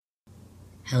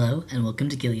Hello and welcome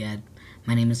to Gilead.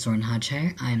 My name is Soren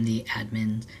Hodshire. I'm the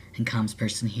admin and comms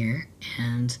person here,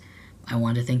 and I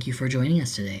want to thank you for joining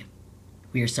us today.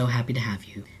 We are so happy to have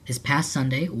you. This past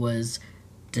Sunday was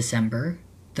December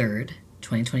 3rd,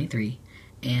 2023,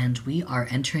 and we are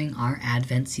entering our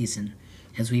Advent season.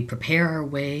 As we prepare our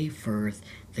way for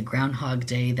the Groundhog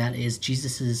Day that is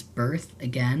Jesus' birth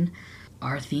again,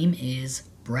 our theme is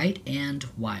Bright and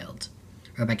Wild.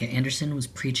 Rebecca Anderson was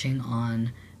preaching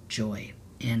on joy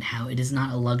and how it is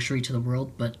not a luxury to the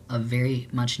world, but a very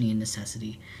much needed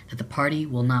necessity. That the party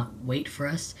will not wait for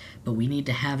us, but we need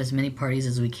to have as many parties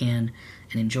as we can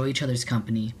and enjoy each other's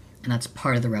company, and that's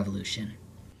part of the revolution.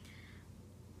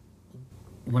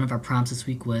 One of our prompts this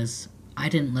week was, I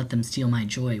didn't let them steal my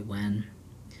joy when...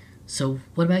 So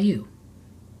what about you?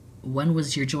 When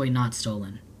was your joy not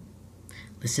stolen?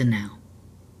 Listen now.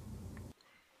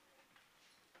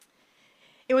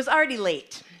 It was already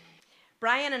late.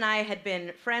 Brian and I had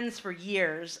been friends for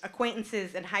years,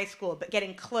 acquaintances in high school, but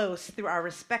getting close through our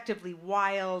respectively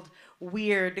wild,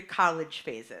 weird college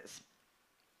phases.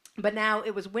 But now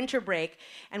it was winter break,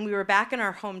 and we were back in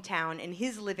our hometown in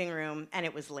his living room, and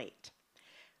it was late.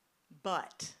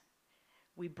 But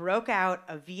we broke out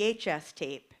a VHS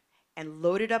tape and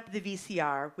loaded up the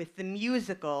VCR with the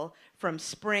musical from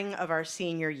spring of our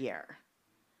senior year.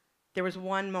 There was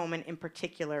one moment in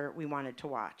particular we wanted to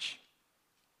watch.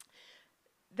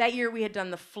 That year we had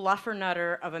done the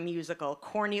fluffernutter of a musical,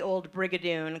 corny old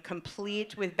Brigadoon,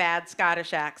 complete with bad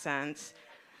Scottish accents.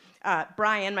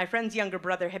 Brian, my friend's younger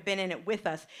brother, had been in it with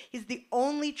us. He's the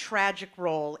only tragic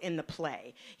role in the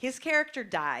play. His character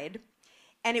died,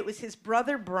 and it was his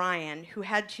brother Brian who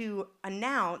had to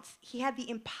announce he had the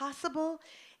impossible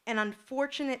and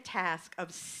unfortunate task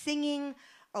of singing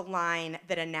a line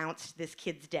that announced this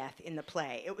kid's death in the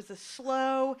play. It was a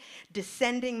slow,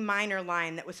 descending minor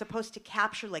line that was supposed to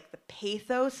capture like the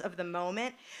pathos of the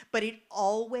moment, but it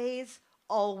always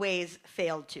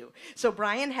failed to. So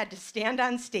Brian had to stand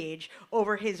on stage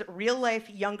over his real-life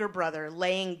younger brother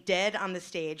laying dead on the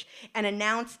stage and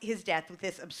announce his death with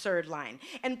this absurd line.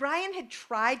 And Brian had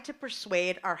tried to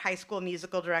persuade our high school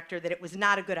musical director that it was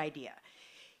not a good idea.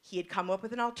 He had come up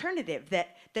with an alternative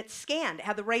that scanned,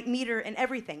 had the right meter and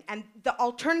everything. And the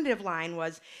alternative line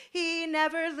was, he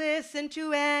never listened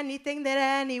to anything that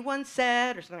anyone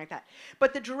said, or something like that.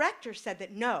 But the director said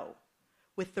that no,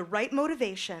 with the right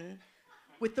motivation,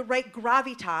 with the right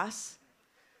gravitas,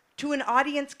 to an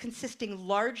audience consisting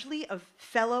largely of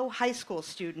fellow high school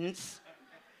students,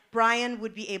 Brian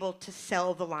would be able to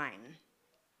sell the line.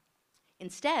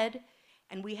 Instead,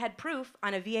 and we had proof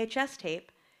on a VHS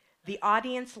tape, the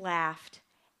audience laughed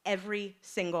every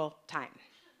single time.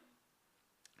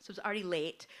 So it was already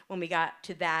late when we got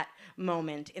to that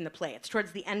moment in the play. It's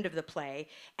towards the end of the play,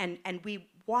 and we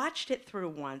watched it through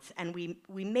once, and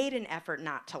we made an effort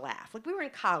not to laugh. Like, we were in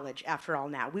college, after all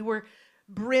now. We were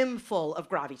brimful of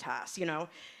gravitas, you know?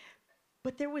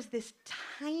 But there was this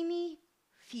tiny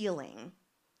feeling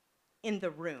in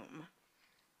the room,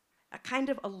 a kind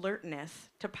of alertness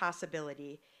to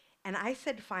possibility, and I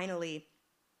said finally,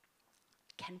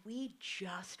 can we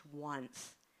just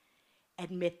once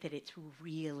admit that it's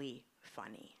really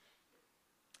funny?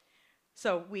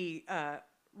 So we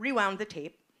rewound the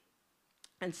tape,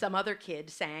 and some other kid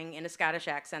sang in a Scottish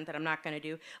accent that I'm not going to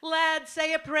do, "Lad,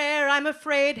 say a prayer, I'm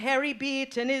afraid Harry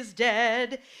Beaton is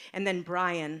dead." And then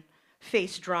Brian,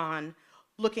 face drawn,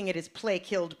 looking at his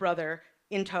play-killed brother,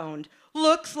 intoned,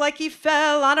 "Looks like he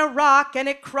fell on a rock and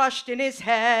it crushed in his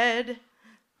head."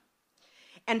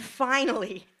 And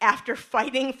finally, after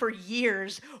fighting for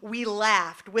years, we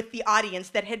laughed with the audience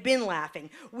that had been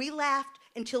laughing. We laughed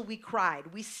until we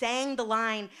cried. We sang the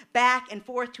line back and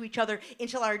forth to each other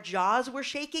until our jaws were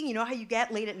shaking. You know how you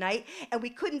get late at night? And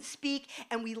we couldn't speak,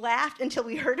 and we laughed until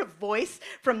we heard a voice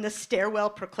from the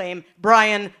stairwell proclaim,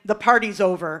 "Brian, the party's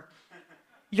over.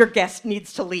 Your guest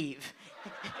needs to leave."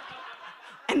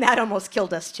 And that almost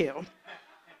killed us too.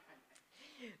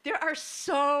 There are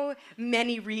so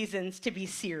many reasons to be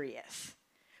serious.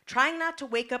 Trying not to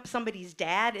wake up somebody's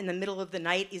dad in the middle of the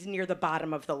night is near the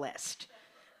bottom of the list.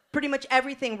 Pretty much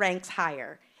everything ranks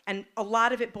higher, and a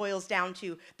lot of it boils down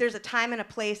to there's a time and a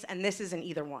place, and this isn't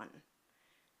either one.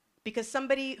 Because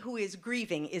somebody who is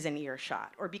grieving is in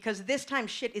earshot, or because this time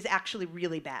shit is actually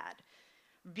really bad.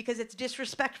 Because it's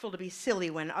disrespectful to be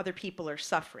silly when other people are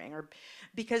suffering, or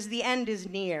because the end is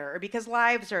near, or because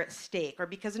lives are at stake, or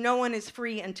because no one is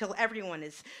free until everyone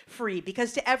is free,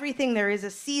 because to everything there is a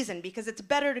season, because it's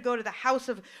better to go to the house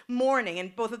of mourning,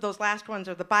 and both of those last ones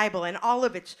are the Bible, and all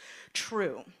of it's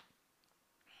true.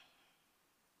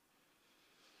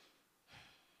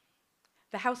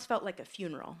 The house felt like a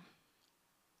funeral.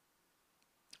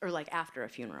 or like after a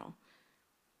funeral.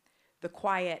 The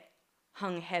quiet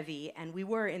hung heavy, and we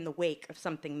were in the wake of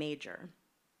something major.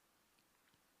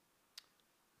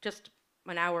 Just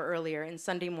an hour earlier in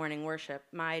Sunday morning worship,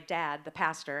 my dad, the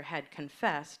pastor, had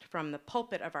confessed from the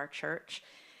pulpit of our church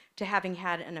to having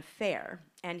had an affair,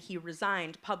 and he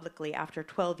resigned publicly after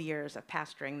 12 years of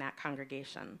pastoring that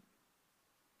congregation.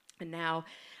 And now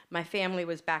my family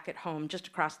was back at home just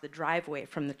across the driveway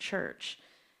from the church.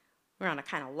 We were on a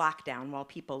kind of lockdown while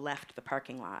people left the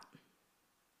parking lot.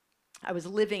 I was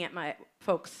living at my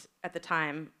folks at the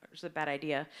time, which was a bad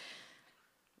idea,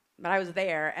 but I was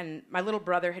there, and my little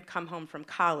brother had come home from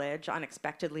college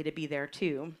unexpectedly to be there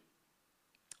too.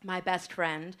 My best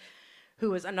friend,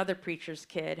 who was another preacher's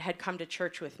kid, had come to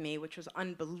church with me, which was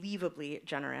unbelievably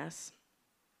generous.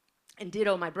 And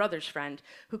ditto my brother's friend,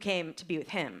 who came to be with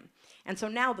him. And so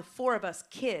now the four of us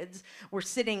kids were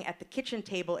sitting at the kitchen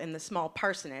table in the small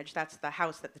parsonage. That's the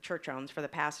house that the church owns for the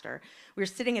pastor. We were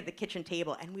sitting at the kitchen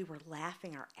table, and we were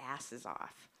laughing our asses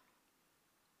off.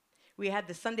 We had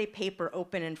the Sunday paper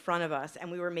open in front of us,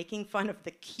 and we were making fun of the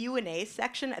Q&A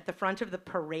section at the front of the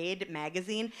Parade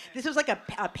magazine. This was like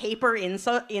a paper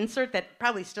insert that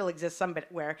probably still exists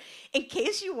somewhere. In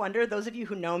case you wonder, those of you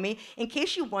who know me, in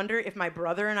case you wonder if my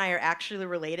brother and I are actually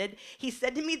related, he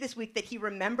said to me this week that he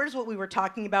remembers what we were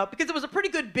talking about because it was a pretty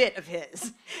good bit of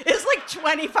his. It was like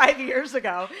 25 years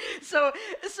ago. So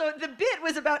the bit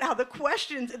was about how the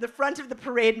questions in the front of the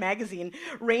Parade magazine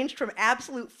ranged from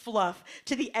absolute fluff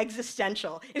to the existential.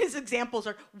 And his examples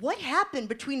are, what happened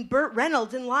between Burt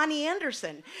Reynolds and Lonnie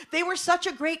Anderson? They were such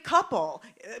a great couple.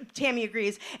 Tammy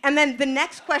agrees. And then the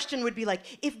next question would be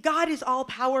like, if God is all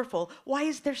powerful, why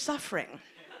is there suffering?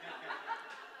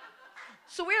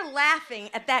 So we're laughing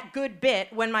at that good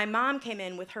bit when my mom came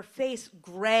in with her face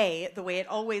gray, the way it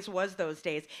always was those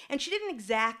days. And she didn't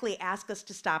exactly ask us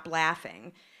to stop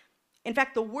laughing. In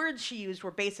fact, the words she used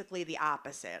were basically the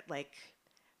opposite, like,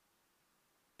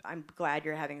 I'm glad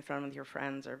you're having fun with your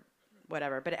friends or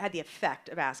whatever, but it had the effect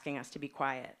of asking us to be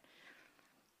quiet.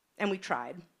 And we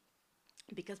tried,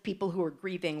 because people who were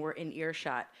grieving were in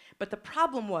earshot. But the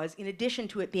problem was, in addition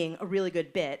to it being a really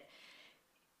good bit,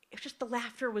 it was just the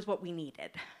laughter was what we needed.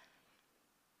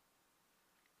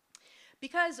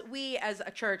 Because we as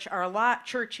a church are a lot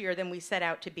churchier than we set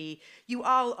out to be, you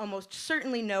all almost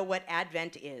certainly know what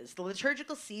Advent is. The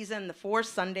liturgical season, the 4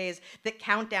 Sundays that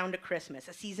count down to Christmas,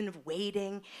 a season of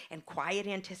waiting and quiet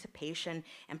anticipation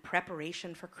and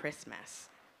preparation for Christmas.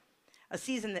 A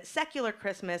season that secular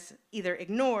Christmas either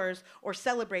ignores or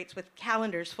celebrates with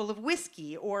calendars full of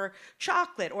whiskey or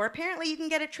chocolate, or apparently you can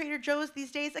get at Trader Joe's these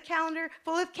days a calendar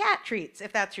full of cat treats,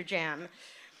 if that's your jam.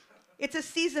 It's a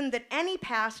season that any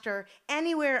pastor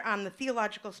anywhere on the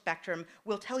theological spectrum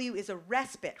will tell you is a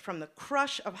respite from the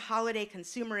crush of holiday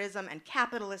consumerism and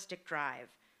capitalistic drive.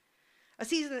 A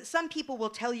season that some people will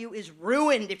tell you is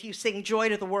ruined if you sing Joy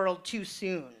to the World too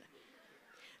soon.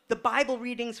 The Bible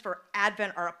readings for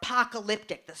Advent are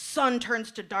apocalyptic. The sun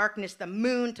turns to darkness, the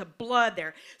moon to blood. There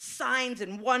are signs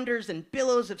and wonders and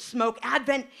billows of smoke.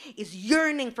 Advent is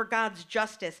yearning for God's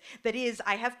justice that is,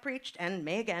 I have preached and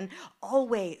may again,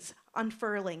 always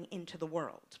unfurling into the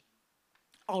world.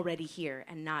 Already here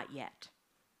and not yet.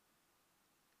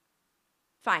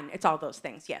 Fine, it's all those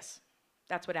things, yes.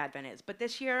 That's what Advent is. But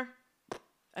this year,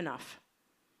 enough.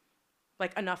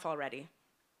 Like, enough already.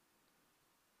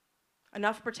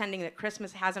 Enough pretending that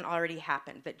Christmas hasn't already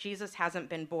happened, that Jesus hasn't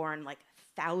been born like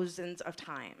thousands of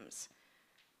times.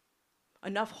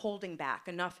 Enough holding back,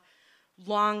 enough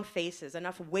long faces,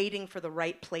 enough waiting for the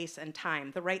right place and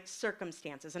time, the right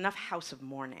circumstances, enough house of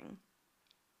mourning.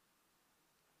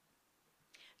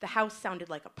 The house sounded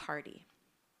like a party.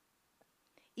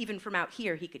 Even from out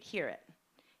here, he could hear it.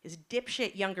 His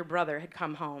dipshit younger brother had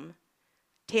come home,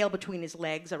 tail between his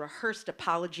legs, a rehearsed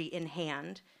apology in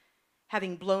hand,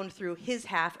 having blown through his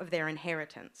half of their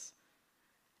inheritance.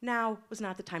 Now was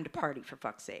not the time to party, for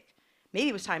fuck's sake. Maybe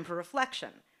it was time for reflection.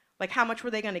 Like, how much were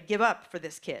they going to give up for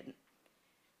this kid?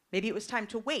 Maybe it was time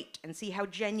to wait and see how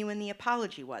genuine the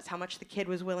apology was, how much the kid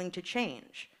was willing to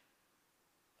change.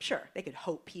 Sure, they could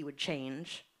hope he would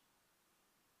change.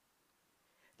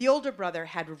 The older brother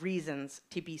had reasons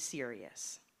to be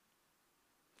serious.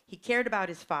 He cared about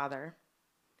his father,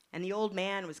 and the old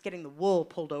man was getting the wool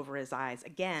pulled over his eyes,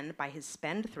 again by his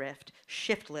spendthrift,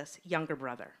 shiftless younger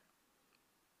brother.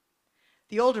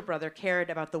 The older brother cared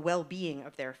about the well-being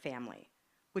of their family,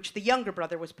 which the younger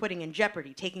brother was putting in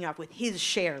jeopardy, taking off with his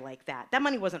share like that. That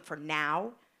money wasn't for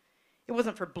now. It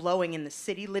wasn't for blowing in the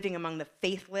city, living among the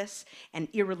faithless and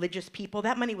irreligious people.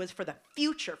 That money was for the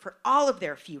future, for all of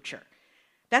their future.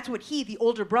 That's what he, the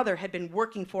older brother, had been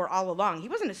working for all along. He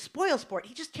wasn't a spoilsport.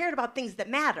 He just cared about things that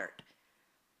mattered,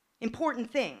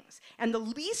 important things. And the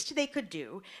least they could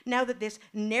do, now that this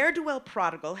ne'er-do-well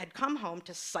prodigal had come home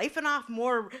to siphon off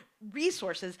more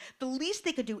resources, the least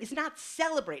they could do is not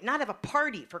celebrate, not have a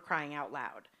party, for crying out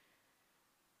loud.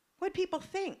 What'd people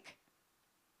think?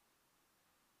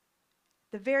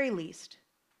 The very least,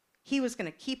 he was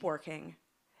going to keep working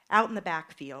out in the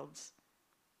backfields,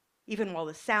 even while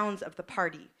the sounds of the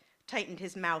party tightened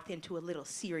his mouth into a little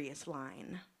serious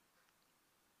line.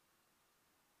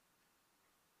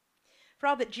 For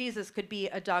all that Jesus could be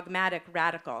a dogmatic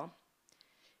radical,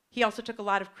 he also took a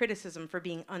lot of criticism for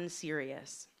being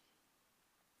unserious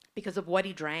because of what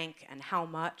he drank and how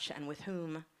much and with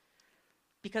whom,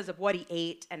 because of what he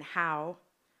ate and how,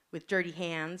 with dirty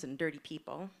hands and dirty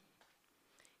people.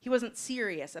 He wasn't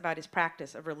serious about his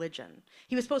practice of religion.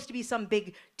 He was supposed to be some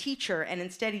big teacher, and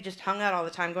instead he just hung out all the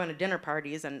time going to dinner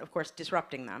parties and, of course,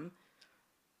 disrupting them.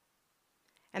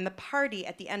 And the party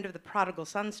at the end of the prodigal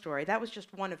son story, that was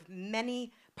just one of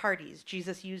many parties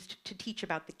Jesus used to teach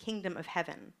about the kingdom of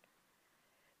heaven.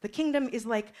 The kingdom is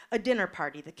like a dinner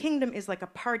party. The kingdom is like a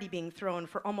party being thrown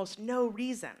for almost no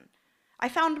reason. I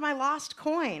found my lost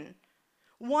coin.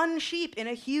 One sheep in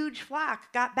a huge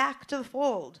flock got back to the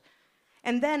fold.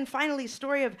 And then finally,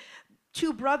 story of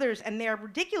two brothers and their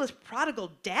ridiculous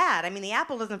prodigal dad. I mean, the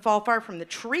apple doesn't fall far from the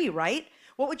tree, right?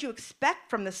 What would you expect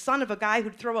from the son of a guy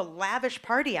who'd throw a lavish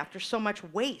party after so much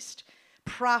waste?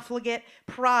 Profligate,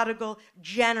 prodigal,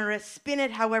 generous, spin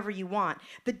it however you want.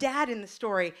 The dad in the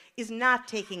story is not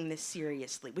taking this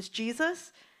seriously. Was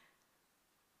Jesus?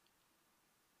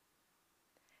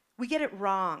 We get it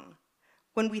wrong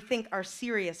when we think our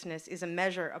seriousness is a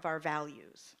measure of our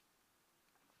values.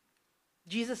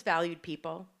 Jesus valued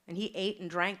people, and he ate and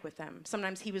drank with them.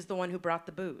 Sometimes he was the one who brought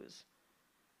the booze.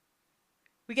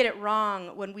 We get it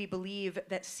wrong when we believe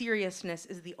that seriousness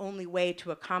is the only way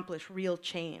to accomplish real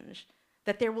change,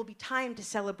 that there will be time to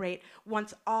celebrate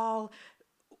once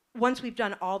we've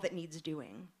done all that needs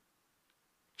doing.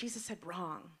 Jesus said,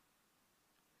 wrong.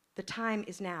 The time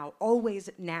is now, always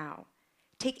now.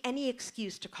 Take any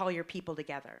excuse to call your people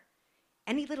together.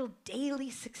 Any little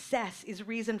daily success is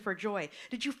reason for joy.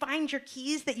 Did you find your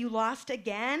keys that you lost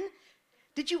again?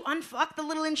 Did you unfuck the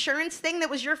little insurance thing that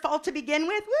was your fault to begin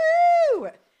with? Woo!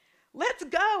 Let's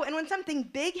go. And when something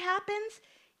big happens,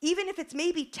 even if it's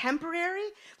maybe temporary,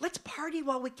 let's party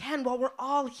while we can, while we're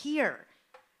all here.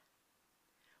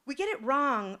 We get it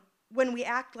wrong when we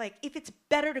act like if it's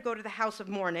better to go to the house of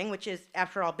mourning, which is,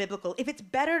 after all, biblical, if it's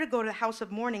better to go to the house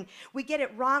of mourning, we get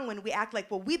it wrong when we act like,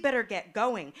 well, we better get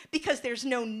going because there's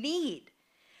no need.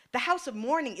 The house of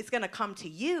mourning is going to come to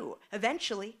you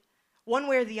eventually, one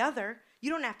way or the other. You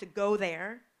don't have to go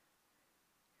there.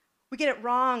 We get it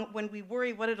wrong when we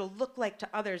worry what it'll look like to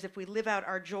others if we live out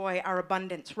our joy, our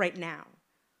abundance right now.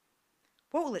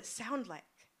 What will it sound like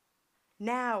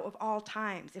now of all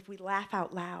times if we laugh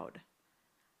out loud,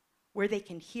 where they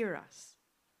can hear us?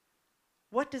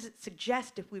 What does it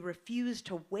suggest if we refuse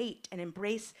to wait and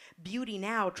embrace beauty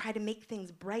now, try to make things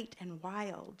bright and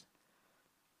wild?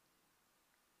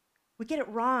 We get it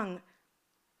wrong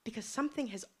because something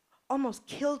has almost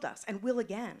killed us and will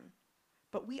again,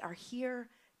 but we are here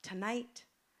tonight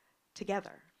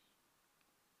together.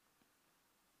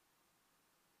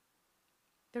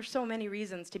 There's so many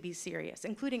reasons to be serious,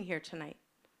 including here tonight.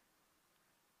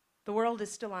 The world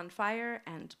is still on fire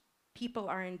and people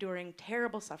are enduring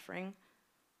terrible suffering.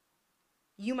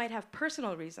 You might have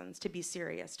personal reasons to be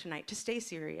serious tonight, to stay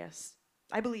serious.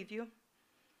 I believe you.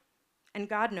 And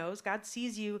God knows, God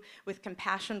sees you with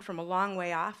compassion from a long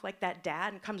way off, like that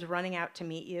dad, and comes running out to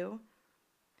meet you.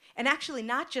 And actually,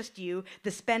 not just you,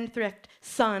 the spendthrift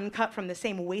son cut from the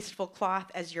same wasteful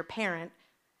cloth as your parent,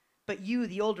 but you,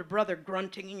 the older brother,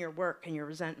 grunting in your work and your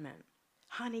resentment.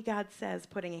 Honey, God says,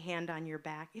 putting a hand on your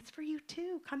back, it's for you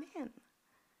too, come in.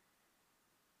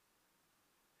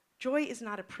 Joy is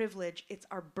not a privilege, it's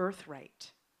our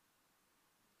birthright.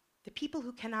 The people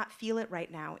who cannot feel it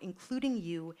right now, including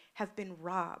you, have been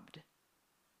robbed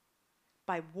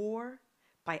by war,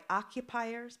 by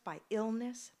occupiers, by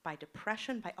illness, by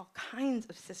depression, by all kinds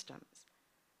of systems.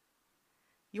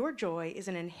 Your joy is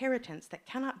an inheritance that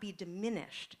cannot be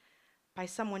diminished by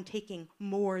someone taking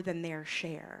more than their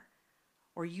share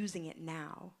or using it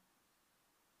now.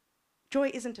 Joy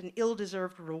isn't an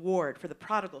ill-deserved reward for the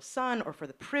prodigal son or for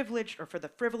the privileged or for the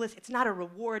frivolous. It's not a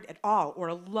reward at all or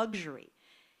a luxury.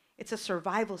 It's a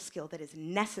survival skill that is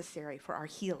necessary for our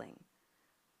healing.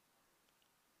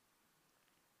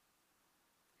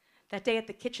 That day at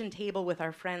the kitchen table with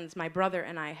our friends, my brother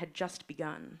and I had just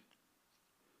begun.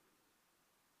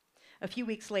 A few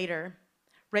weeks later,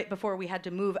 right before we had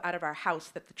to move out of our house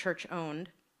that the church owned,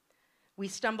 we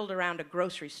stumbled around a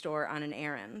grocery store on an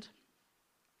errand.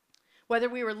 Whether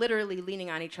we were literally leaning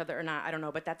on each other or not, I don't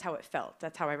know, but that's how it felt.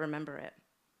 That's how I remember it.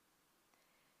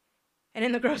 And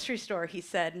in the grocery store, he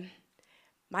said,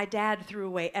 "My dad threw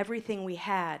away everything we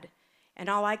had, and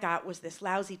all I got was this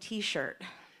lousy t-shirt."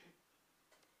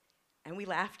 And we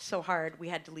laughed so hard we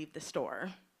had to leave the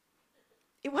store.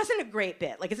 It wasn't a great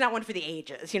bit. Like, it's not one for the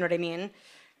ages, you know what I mean?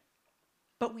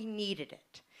 But we needed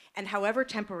it. And however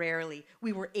temporarily,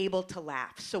 we were able to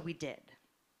laugh, so we did.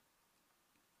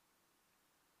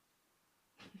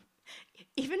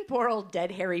 Even poor old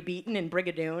dead Harry Beaton in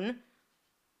Brigadoon.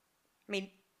 I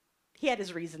mean, he had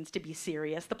his reasons to be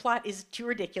serious. The plot is too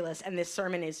ridiculous and this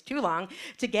sermon is too long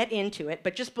to get into it,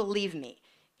 but just believe me,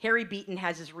 Harry Beaton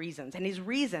has his reasons. And his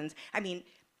reasons, I mean,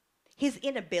 his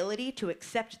inability to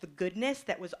accept the goodness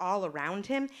that was all around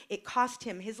him, it cost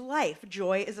him his life.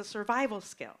 Joy is a survival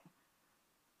skill.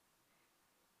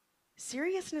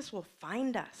 Seriousness will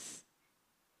find us.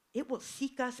 It will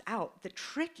seek us out. The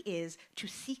trick is to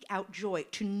seek out joy,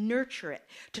 to nurture it,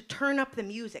 to turn up the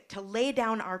music, to lay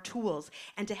down our tools,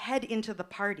 and to head into the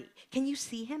party. Can you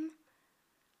see him?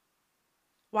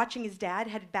 Watching his dad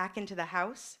head back into the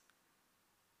house.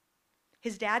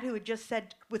 His dad who had just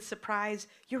said with surprise,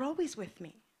 "You're always with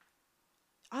me.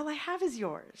 All I have is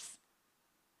yours.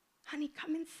 Honey,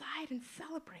 come inside and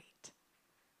celebrate."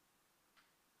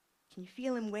 Can you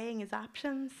feel him weighing his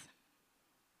options?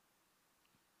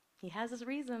 He has his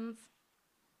reasons.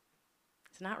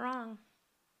 He's not wrong.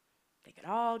 They could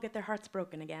all get their hearts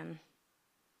broken again.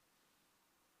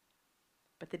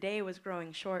 But the day was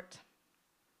growing short.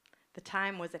 The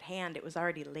time was at hand. It was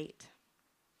already late.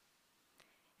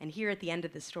 And here at the end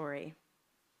of the story,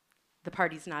 the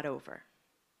party's not over.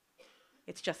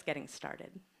 It's just getting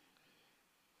started.